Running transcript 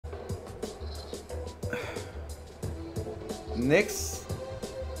the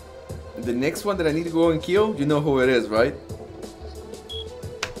next one that I need to go and kill, you know who it is, right?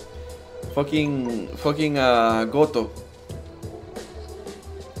 Fucking Goto.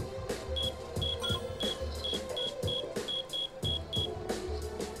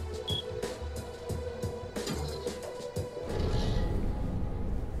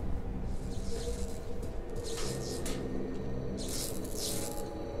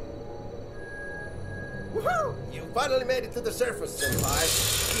 Woohoo! You finally made it to the surface,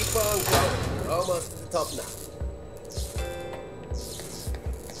 Senpai. Keep on going. You're almost at the top now.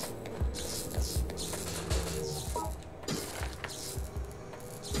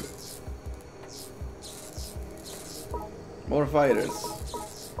 More fighters.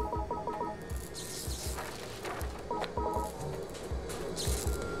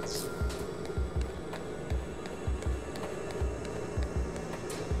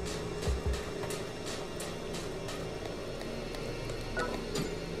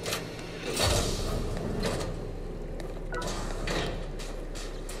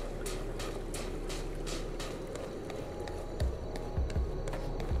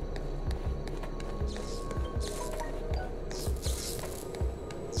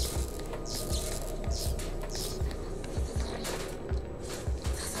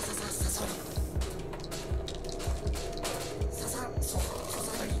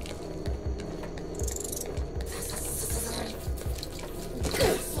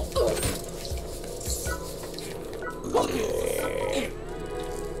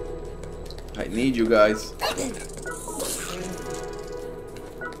 I need you guys.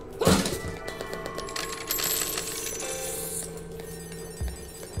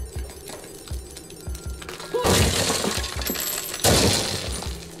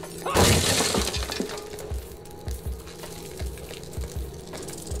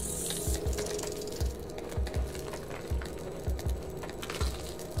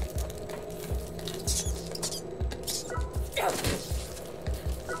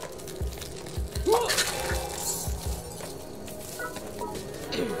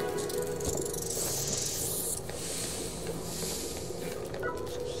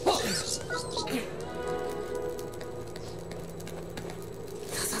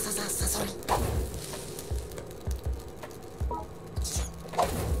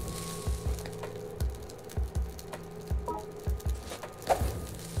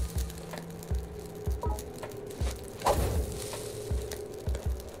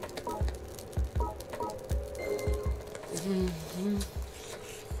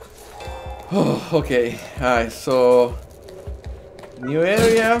 Oh, okay. Alright, so new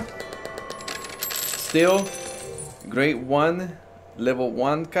area. Still grade 1, level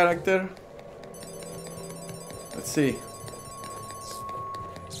 1 character. Let's see.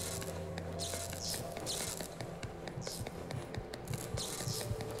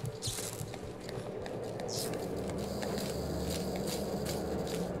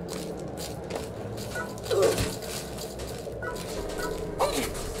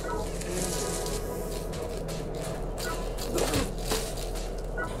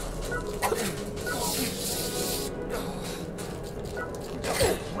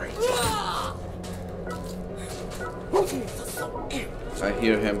 I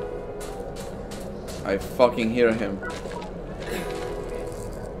hear him. I fucking hear him.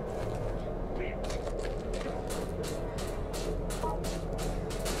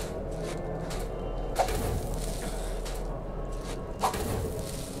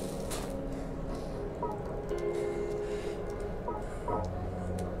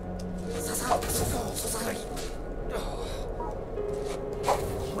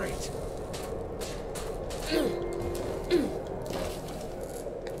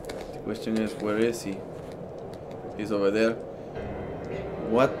 Question is, where is he? He's over there.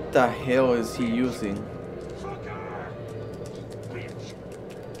 What the hell is he using?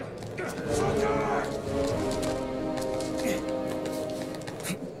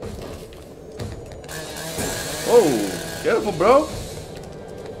 Oh, careful, bro.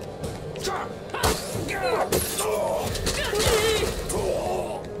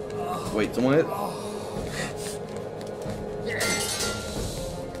 Wait, someone hit?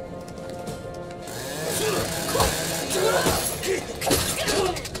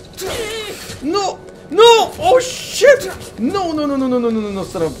 No! No! Oh shit! No, no, no, no, no, no, no, no, no,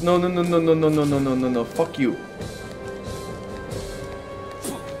 son of... No, no, no, no, no, no, no, no, no, no, no, fuck you.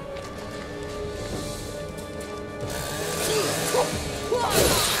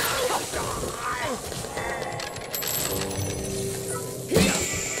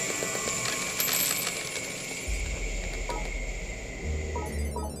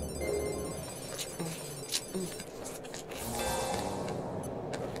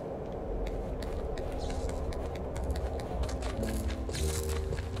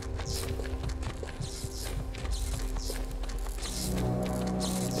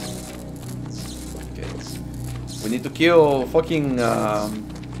 We need to kill fucking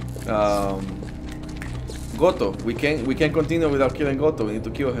Goto. We can't continue without killing Goto. We need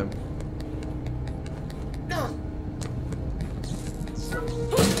to kill him.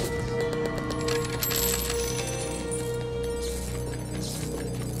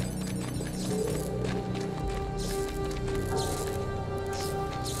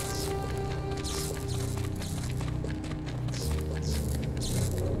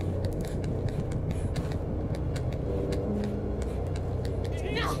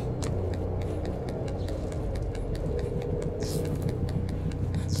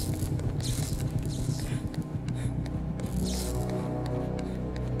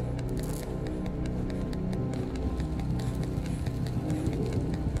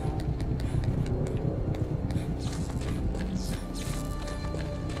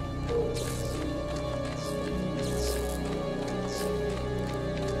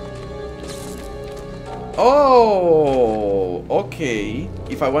 Oh, okay.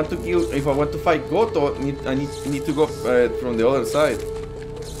 If I want to fight Goto, I need to go from the other side.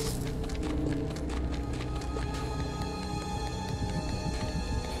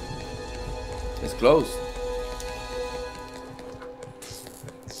 It's closed.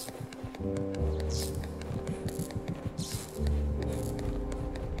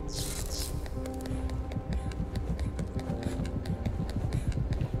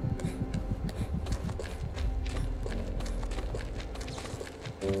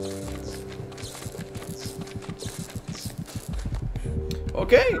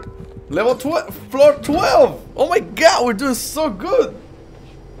 Okay, level 12, floor 12. Oh my god, we're doing so good.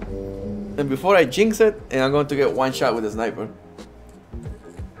 And before I jinx it, and I'm going to get one shot with a sniper.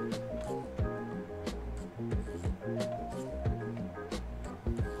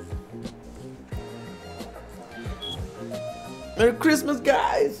 Merry Christmas,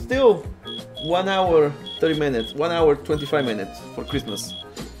 guys! Still 1 hour 30 minutes, 1 hour 25 minutes for Christmas.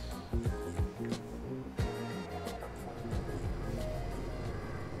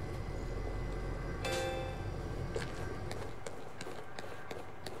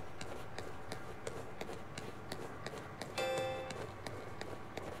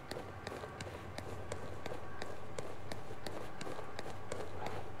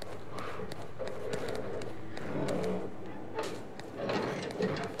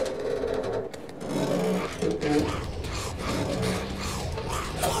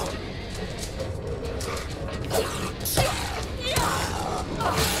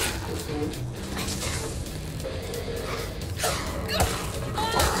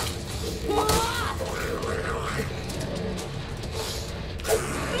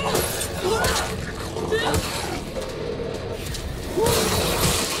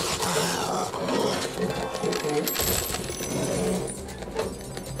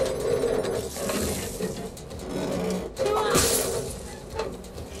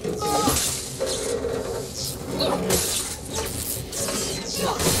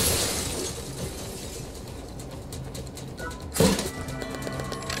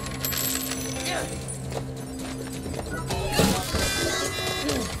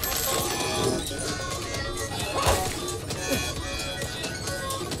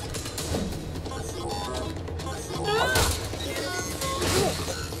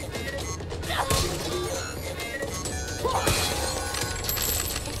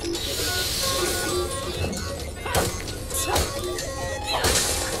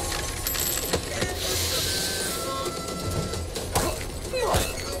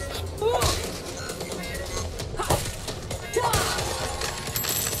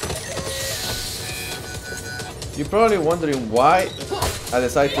 You're probably wondering why I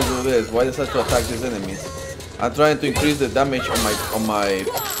decided to do this. Why I decided to attack these enemies. I'm trying to increase the damage on my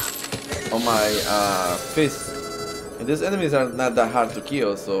fist. And these enemies are not that hard to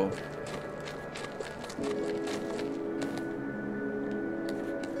kill, so.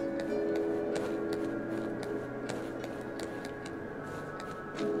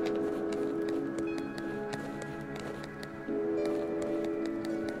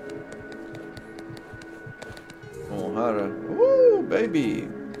 Woo, baby.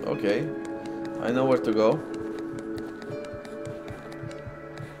 Okay, I know where to go.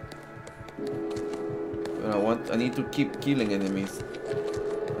 But I need to keep killing enemies.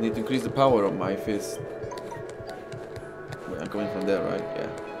 I need to increase the power of my fist. Wait, I'm coming from there, right? Yeah.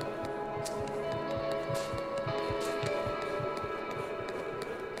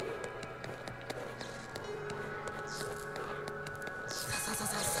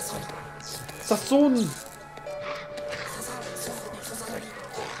 Sassoon!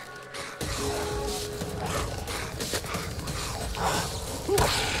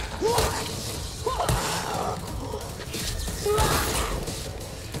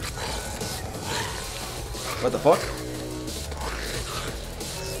 What the fuck?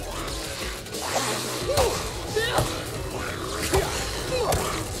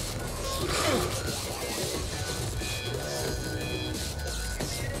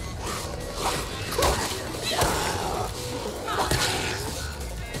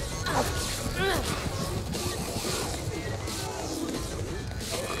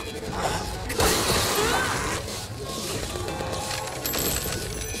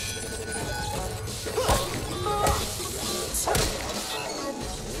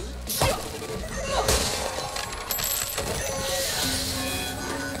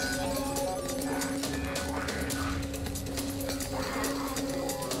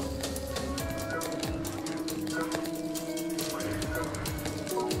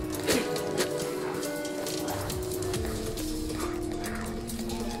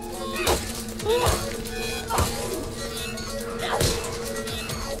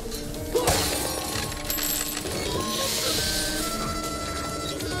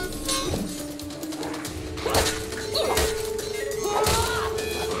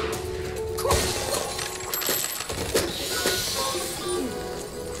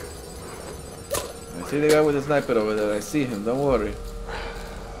 See the guy with the sniper over there. I see him, don't worry.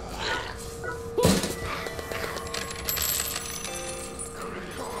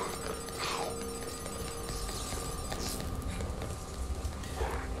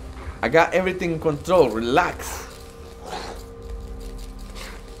 I got everything in control, relax.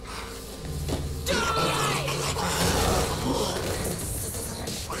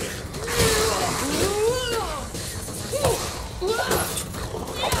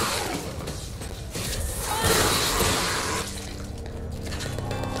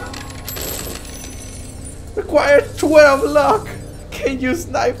 Require 12 luck. Can't use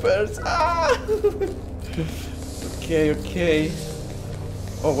snipers. Ah. Okay, okay.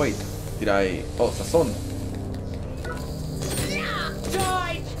 Oh wait, did I? Oh, Sazon.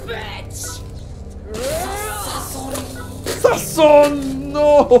 Die, bitch! Sazon,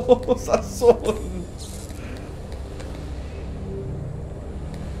 no, Sazon.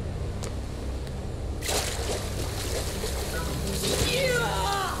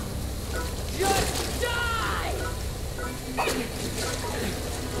 Just die!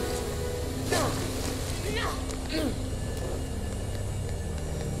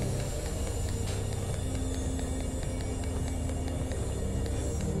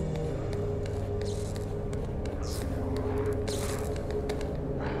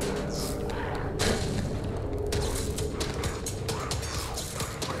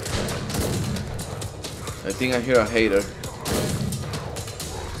 I think I hear a hater.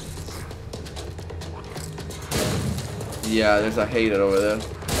 Yeah, there's a hater over there.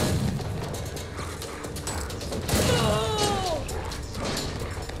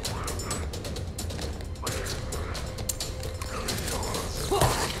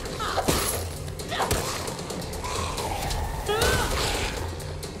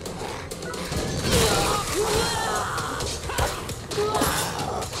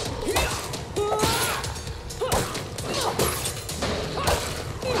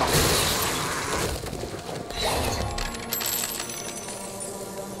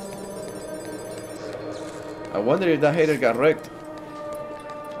 I wonder if that hater got wrecked.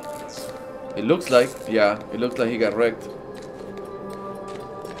 It looks like, yeah, it looks like he got wrecked.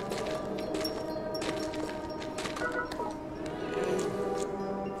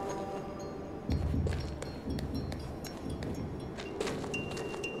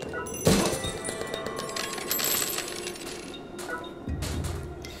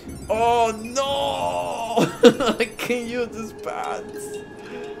 Oh no! I can't use this pants.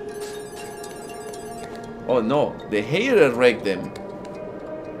 Oh no, the hater wrecked them.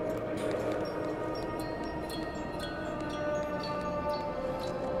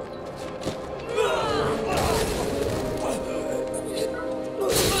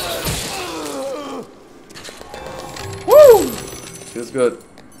 Woo! Feels good.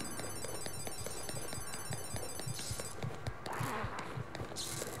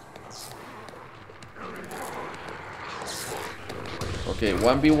 Okay,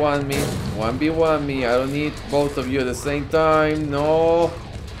 1v1 me. 1v1 me. I don't need both of you at the same time. No.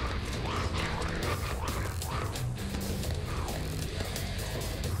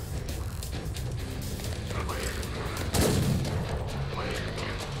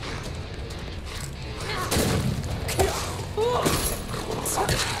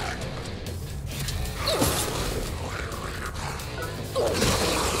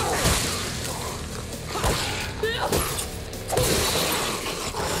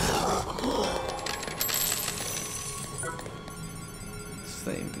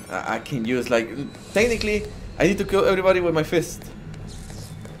 I can use, like, technically, I need to kill everybody with my fist.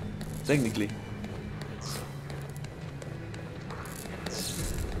 Technically.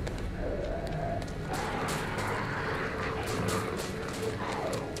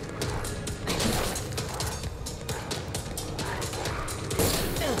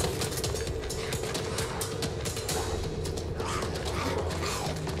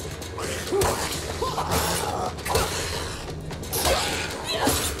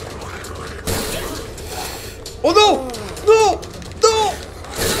 Oh no! No! No!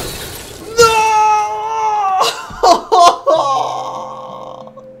 No!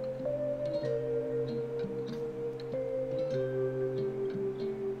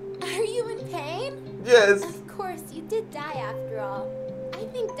 Are you in pain? Yes. Of course, you did die after all. I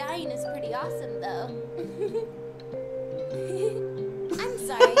think dying is pretty awesome, though. I'm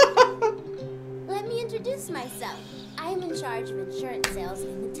sorry. Let me introduce myself. I am in charge of insurance sales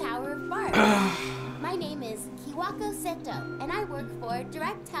in the Tower of Bars. My name is Kiwako Seto, and I work for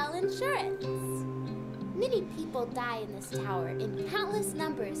Direct Hell Insurance. Many people die in this tower in countless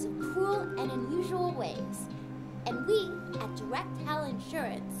numbers of cruel and unusual ways. And we, at Direct Hell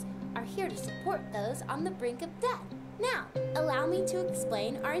Insurance, are here to support those on the brink of death. Now, allow me to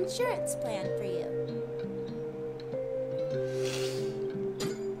explain our insurance plan for you.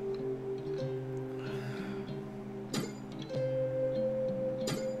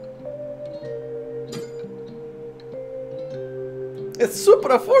 It's super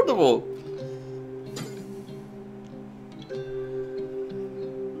affordable.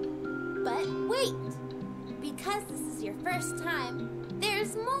 But wait! Because this is your first time,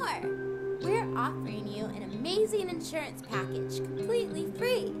 there's more! We're offering you an amazing insurance package completely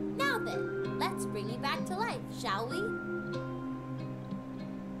free. Now then, let's bring you back to life, shall we?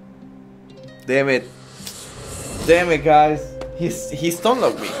 Damn it. Damn it, guys. He stun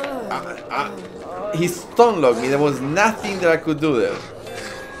locked me. He stun locked me. There was nothing that I could do there.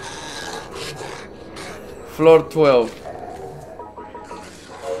 Floor 12.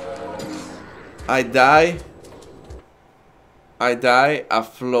 I die at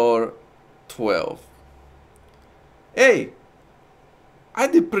floor 12. Hey, I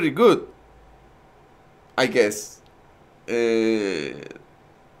did pretty good, I guess. Grade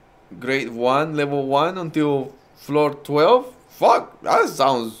 1, level 1 until floor 12. Fuck, that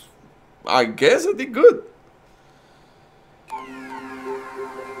sounds, I guess I did good.